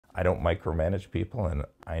I don't micromanage people, and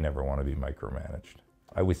I never want to be micromanaged.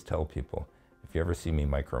 I always tell people, if you ever see me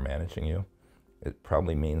micromanaging you, it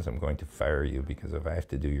probably means I'm going to fire you, because if I have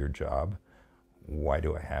to do your job, why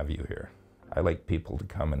do I have you here? I like people to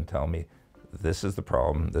come and tell me, this is the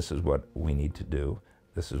problem, this is what we need to do,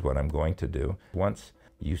 this is what I'm going to do. Once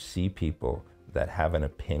you see people that have an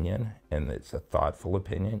opinion, and it's a thoughtful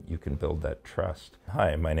opinion, you can build that trust.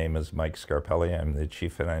 Hi, my name is Mike Scarpelli. I'm the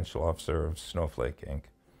Chief Financial Officer of Snowflake, Inc.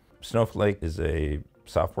 Snowflake is a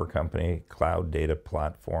software company, cloud data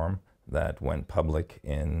platform that went public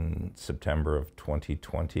in September of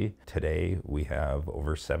 2020. Today, we have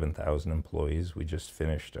over 7,000 employees. We just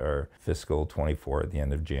finished our fiscal 24 at the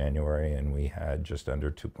end of January, and we had just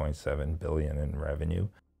under 2.7 billion in revenue.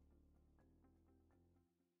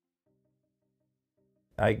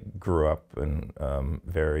 I grew up in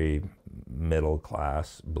very middle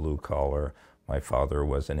class, blue collar. My father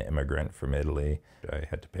was an immigrant from Italy. I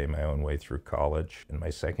had to pay my own way through college. In my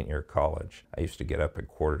second year of college, I used to get up at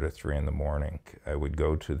 2:45 in the morning. I would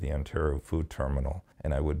go to the Ontario food terminal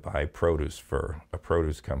and I would buy produce for a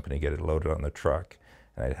produce company, get it loaded on the truck,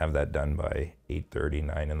 and I'd have that done by 8:30,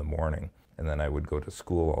 9 in the morning. And then I would go to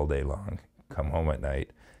school all day long, come home at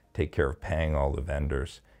night, take care of paying all the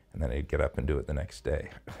vendors, and then I'd get up and do it the next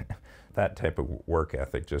day. That type of work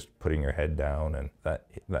ethic, just putting your head down, and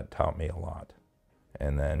that taught me a lot.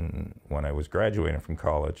 And then when I was graduating from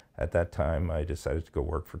college, at that time I decided to go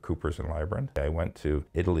work for Coopers & Lybrand. I went to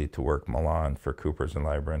Italy to work Milan for Coopers &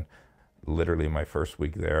 Lybrand. Literally my first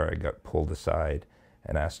week there, I got pulled aside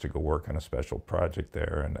and asked to go work on a special project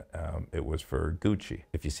there, and it was for Gucci.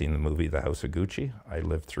 If you've seen the movie The House of Gucci, I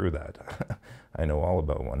lived through that. I know all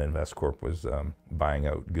about when InvestCorp was buying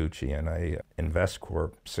out Gucci, and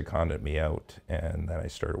InvestCorp seconded me out, and then I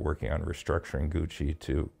started working on restructuring Gucci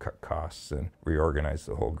to cut costs and reorganize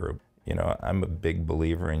the whole group. You know, I'm a big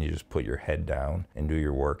believer in you just put your head down and do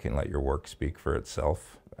your work and let your work speak for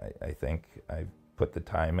itself. I think I put the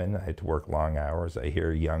time in. I had to work long hours. I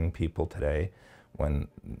hear young people today, when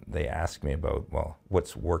they ask me about, well,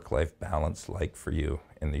 what's work-life balance like for you?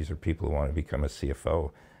 And these are people who want to become a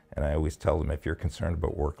CFO. And I always tell them, if you're concerned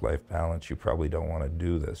about work-life balance, you probably don't want to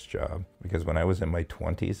do this job. Because when I was in my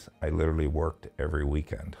 20s, I literally worked every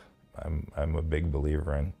weekend. I'm a big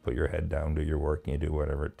believer in put your head down, do your work, and you do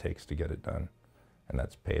whatever it takes to get it done. And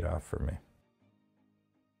that's paid off for me.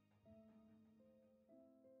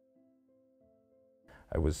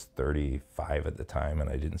 I was 35 at the time, and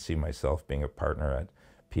I didn't see myself being a partner at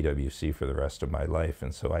PwC for the rest of my life,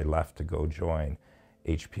 and so I left to go join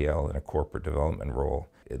HPL in a corporate development role.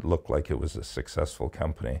 It looked like it was a successful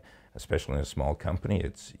company, especially in a small company.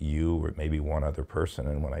 It's you or maybe one other person,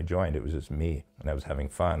 and when I joined, it was just me, and I was having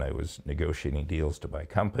fun. I was negotiating deals to buy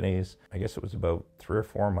companies. I guess it was about 3 or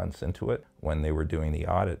 4 months into it when they were doing the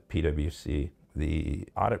audit, PwC. The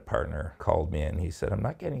audit partner called me and he said, I'm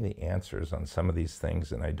not getting the answers on some of these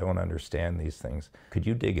things and I don't understand these things. Could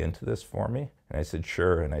you dig into this for me? And I said,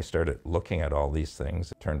 sure. And I started looking at all these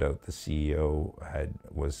things. It turned out the CEO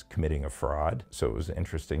was committing a fraud. So it was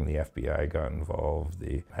interesting. The FBI got involved.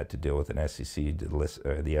 They had to deal with an SEC,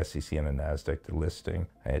 the SEC and a NASDAQ delisting.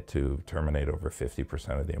 I had to terminate over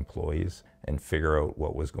 50% of the employees and figure out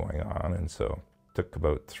what was going on. And so took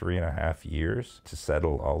about 3.5 years to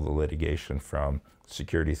settle all the litigation, from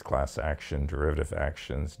securities class action, derivative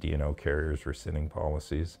actions, D&O carriers, rescinding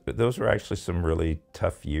policies. But those were actually some really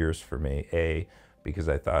tough years for me. A, because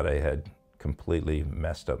I thought I had completely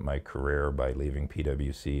messed up my career by leaving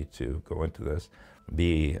PwC to go into this.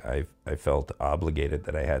 B, I felt obligated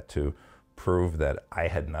that I had to prove that I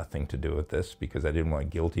had nothing to do with this because I didn't want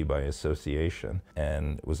guilty by association.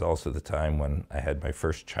 And it was also the time when I had my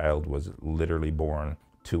first child, was literally born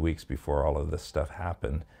 2 weeks before all of this stuff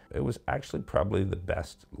happened. It was actually probably the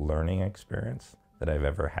best learning experience that I've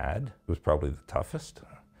ever had. It was probably the toughest,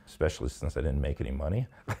 especially since I didn't make any money.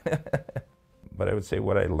 But I would say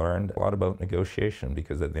what I learned a lot about negotiation,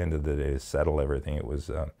 because at the end of the day, to settle everything, it was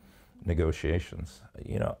negotiations.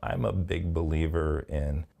 You know, I'm a big believer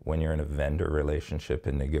in when you're in a vendor relationship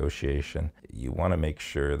in negotiation, you want to make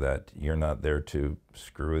sure that you're not there to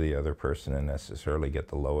screw the other person and necessarily get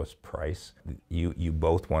the lowest price. You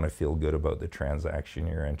both want to feel good about the transaction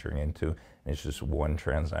you're entering into. And it's just one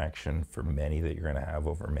transaction for many that you're going to have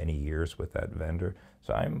over many years with that vendor.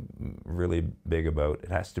 So I'm really big about, it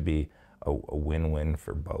has to be a win-win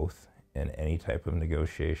for both in any type of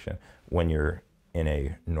negotiation. When you're in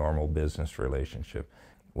a normal business relationship,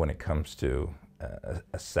 when it comes to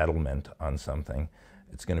a settlement on something,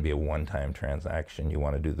 it's going to be a one-time transaction. You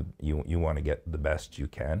want to do you want to get the best you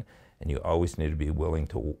can, and you always need to be willing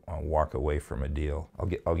to walk away from a deal.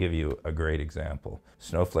 I'll give you a great example.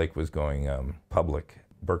 Snowflake was going public,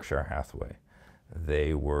 Berkshire Hathaway.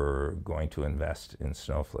 They were going to invest in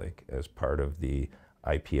Snowflake as part of the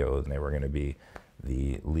IPO, and they were going to be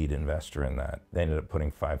the lead investor in that. They ended up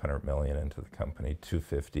putting $500 million into the company,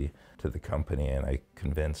 $250 to the company, and I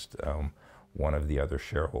convinced one of the other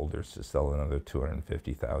shareholders to sell another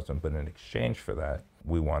 $250,000. But in exchange for that,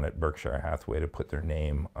 we wanted Berkshire Hathaway to put their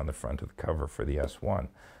name on the front of the cover for the S1.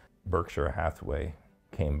 Berkshire Hathaway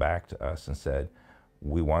came back to us and said,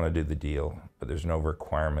 we want to do the deal, but there's no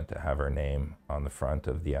requirement to have our name on the front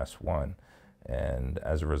of the S1. And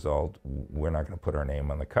as a result, we're not going to put our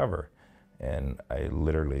name on the cover. And I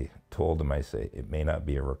literally told them, I say, it may not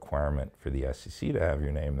be a requirement for the SEC to have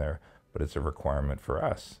your name there, but it's a requirement for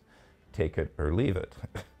us. Take it or leave it.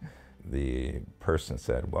 The person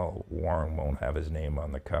said, well, Warren won't have his name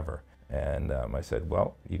on the cover. And I said,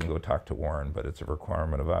 well, you can go talk to Warren, but it's a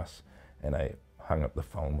requirement of us. And I hung up the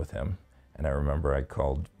phone with him. And I remember I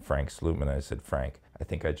called Frank Slootman. I said, Frank, I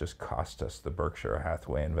think I just cost us the Berkshire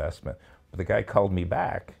Hathaway investment. But the guy called me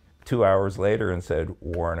back 2 hours later and said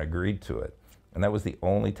Warren agreed to it. And that was the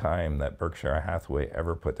only time that Berkshire Hathaway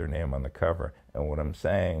ever put their name on the cover. And what I'm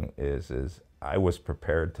saying is I was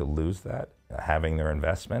prepared to lose that, having their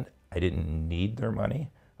investment. I didn't need their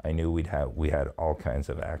money. I knew we had all kinds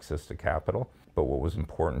of access to capital. But what was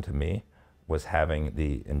important to me was having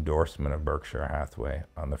the endorsement of Berkshire Hathaway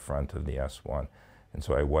on the front of the S1. And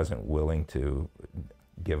so I wasn't willing to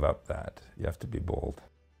give up that. You have to be bold.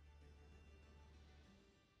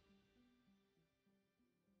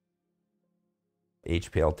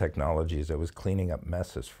 HPL Technologies, I was cleaning up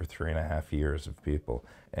messes for 3.5 years of people,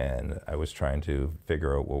 and I was trying to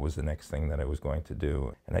figure out what was the next thing that I was going to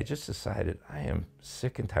do. And I just decided I am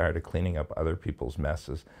sick and tired of cleaning up other people's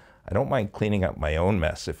messes. I don't mind cleaning up my own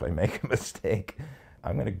mess if I make a mistake.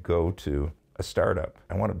 I'm going to go to a startup.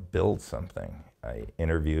 I want to build something. I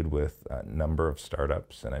interviewed with a number of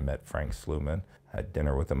startups, and I met Frank Slootman, had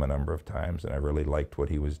dinner with him a number of times, and I really liked what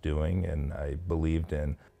he was doing, and I believed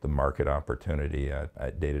in the market opportunity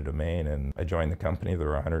at Data Domain. And I joined the company. There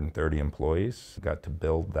were 130 employees, got to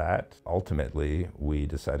build that. Ultimately, we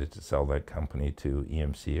decided to sell that company to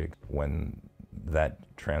EMC. When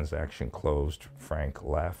that transaction closed, Frank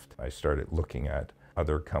left. I started looking at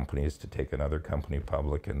other companies to take another company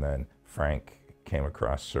public, and then Frank came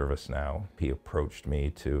across ServiceNow. He approached me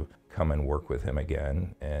to come and work with him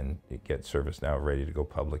again and get ServiceNow ready to go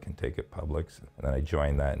public and take it public. And then I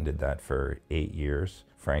joined that and did that for 8 years.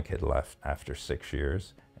 Frank had left after 6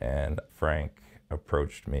 years, and Frank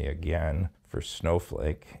approached me again for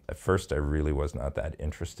Snowflake. At first, I really was not that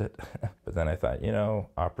interested, but then I thought, you know,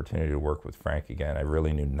 opportunity to work with Frank again. I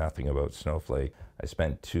really knew nothing about Snowflake. I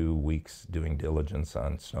spent 2 weeks doing diligence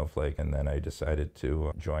on Snowflake, and then I decided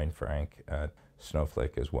to join Frank at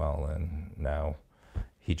Snowflake as well, and now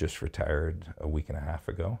he just retired a week and a half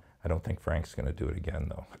ago. I don't think Frank's going to do it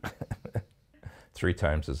again, though. 3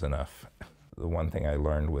 times is enough. The one thing I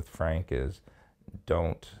learned with Frank is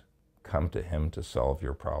don't come to him to solve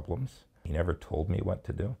your problems. He never told me what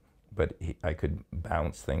to do, but I could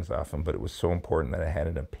bounce things off him, but it was so important that I had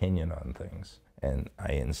an opinion on things. And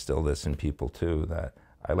I instill this in people too, that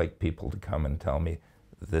I like people to come and tell me,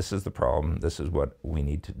 this is the problem, this is what we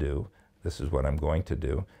need to do, this is what I'm going to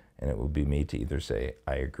do. And it would be me to either say,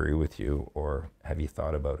 I agree with you, or have you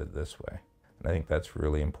thought about it this way? And I think that's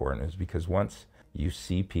really important, is because once you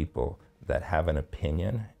see people that have an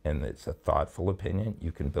opinion, and it's a thoughtful opinion,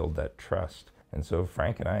 you can build that trust. And so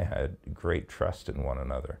Frank and I had great trust in one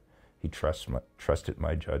another. He trusted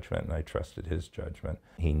my judgment, and I trusted his judgment.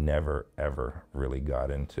 He never, ever really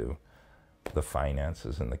got into the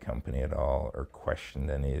finances in the company at all, or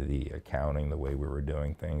questioned any of the accounting, the way we were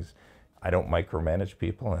doing things. I don't micromanage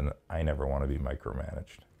people, and I never want to be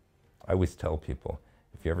micromanaged. I always tell people,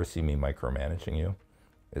 if you ever see me micromanaging you,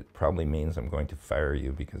 it probably means I'm going to fire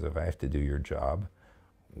you, because if I have to do your job,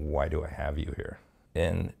 why do I have you here?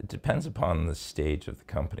 And it depends upon the stage of the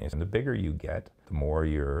company. And the bigger you get, the more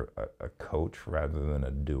you're a coach rather than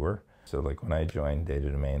a doer. So like when I joined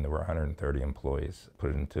Data Domain, there were 130 employees.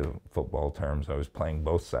 Put it into football terms, I was playing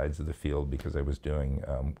both sides of the field, because I was doing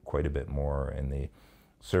quite a bit more in the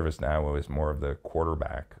ServiceNow. I was more of the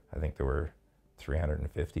quarterback. I think there were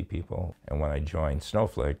 350 people. And when I joined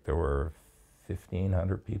Snowflake, there were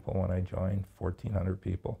 1,500 people when I joined, 1,400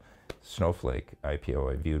 people. Snowflake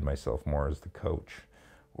IPO, I viewed myself more as the coach,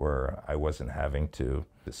 where I wasn't having to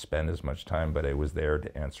spend as much time, but I was there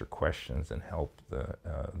to answer questions and help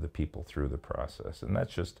the people through the process. And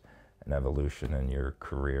that's just an evolution in your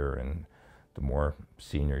career and the more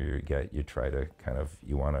senior you get, you try to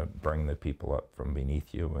you want to bring the people up from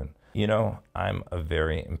beneath you. And, you know, I'm a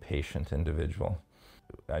very impatient individual.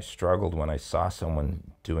 I struggled when I saw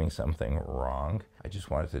someone doing something wrong. I just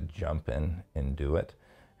wanted to jump in and do it.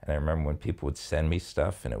 And I remember when people would send me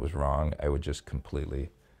stuff and it was wrong, I would just completely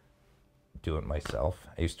do it myself.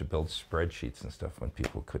 I used to build spreadsheets and stuff when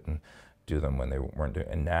people couldn't do them when they weren't doing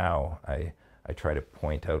it. And now I try to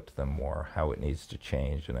point out to them more how it needs to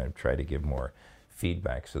change, and I try to give more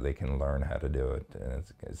feedback so they can learn how to do it. And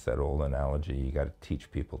it's that old analogy, you got to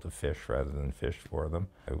teach people to fish rather than fish for them.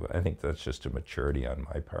 I think that's just a maturity on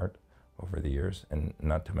my part over the years, and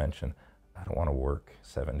not to mention, I don't want to work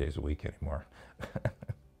 7 days a week anymore.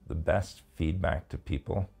 The best feedback to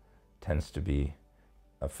people tends to be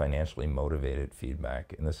a financially motivated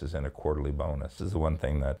feedback, and this is in a quarterly bonus. This is the one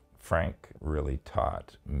thing that Frank really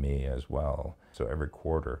taught me as well. So every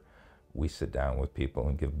quarter, we sit down with people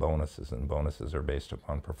and give bonuses, and bonuses are based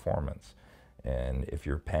upon performance. And if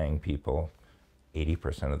you're paying people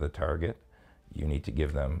 80% of the target, you need to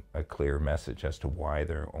give them a clear message as to why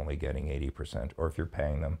they're only getting 80%. Or if you're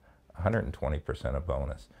paying them 120% of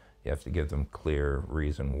bonus, you have to give them clear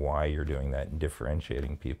reason why you're doing that and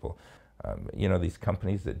differentiating people. You know, these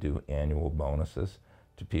companies that do annual bonuses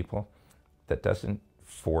to people, that doesn't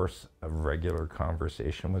force a regular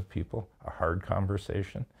conversation with people, a hard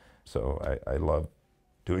conversation. So I love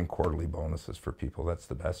doing quarterly bonuses for people. That's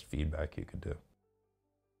the best feedback you could do.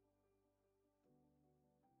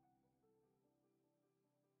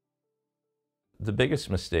 The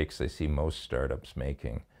biggest mistakes I see most startups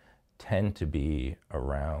making tend to be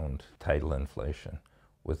around title inflation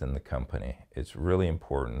within the company. It's really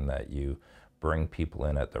important that you bring people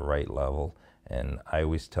in at the right level. And I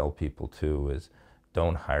always tell people too is,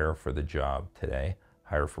 don't hire for the job today,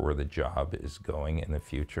 hire for where the job is going in the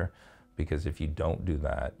future. Because if you don't do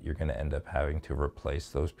that, you're going to end up having to replace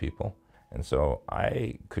those people. And so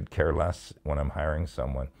I could care less when I'm hiring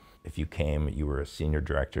someone. If you were a senior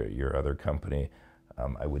director at your other company,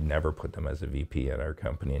 I would never put them as a VP at our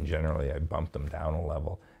company. And generally, I bump them down a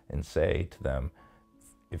level and say to them,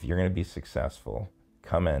 if you're going to be successful,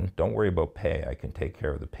 come in. Don't worry about pay. I can take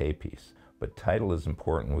care of the pay piece. But title is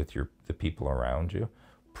important with the people around you.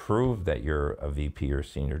 Prove that you're a VP or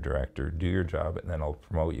senior director, do your job, and then I'll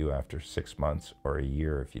promote you after 6 months or a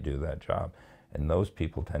year if you do that job. And those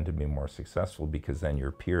people tend to be more successful because then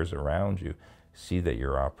your peers around you see that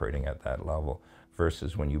you're operating at that level.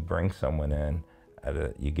 Versus when you bring someone in,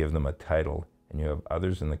 you give them a title, and you have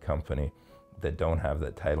others in the company that don't have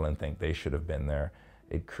that title and think they should have been there.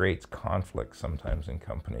 It creates conflict sometimes in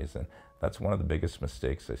companies, and that's one of the biggest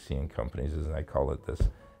mistakes I see in companies, is I call it this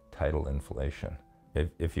title inflation.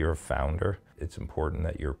 If you're a founder, it's important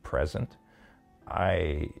that you're present.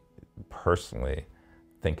 I personally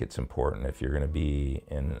think it's important if you're going to be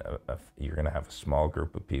you're going to have a small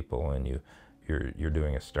group of people and you're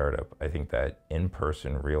doing a startup. I think that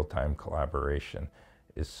in-person, real-time collaboration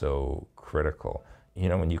is so critical. You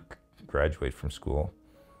know, when you graduate from school,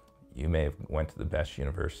 you may have went to the best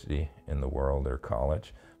university in the world or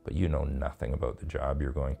college, but you know nothing about the job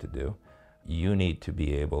you're going to do. You need to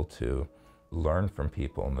be able to learn from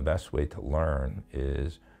people, and the best way to learn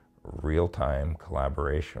is real-time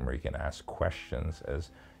collaboration, where you can ask questions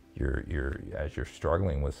as you're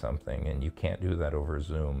struggling with something, and you can't do that over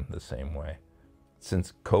Zoom the same way.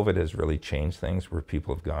 Since COVID has really changed things, where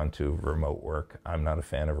people have gone to remote work, I'm not a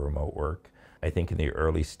fan of remote work. I think in the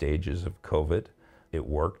early stages of COVID, it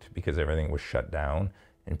worked because everything was shut down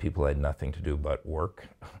and people had nothing to do but work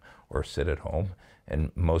or sit at home.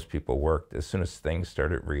 And most people worked. As soon as things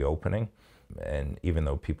started reopening, and even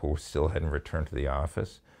though people still hadn't returned to the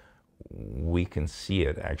office, we can see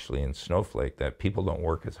it actually in Snowflake that people don't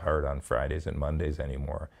work as hard on Fridays and Mondays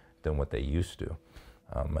anymore than what they used to.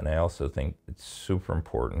 And I also think it's super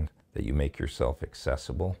important that you make yourself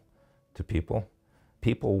accessible to people.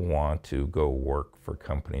 People want to go work for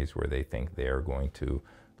companies where they think they are going to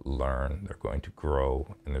learn, they're going to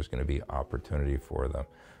grow, and there's going to be opportunity for them.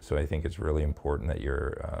 So I think it's really important that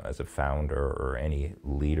you're, as a founder or any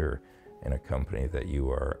leader in a company, that you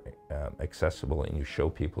are accessible and you show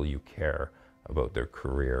people you care about their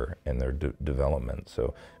career and their development.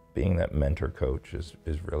 So being that mentor coach is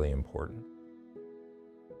really important.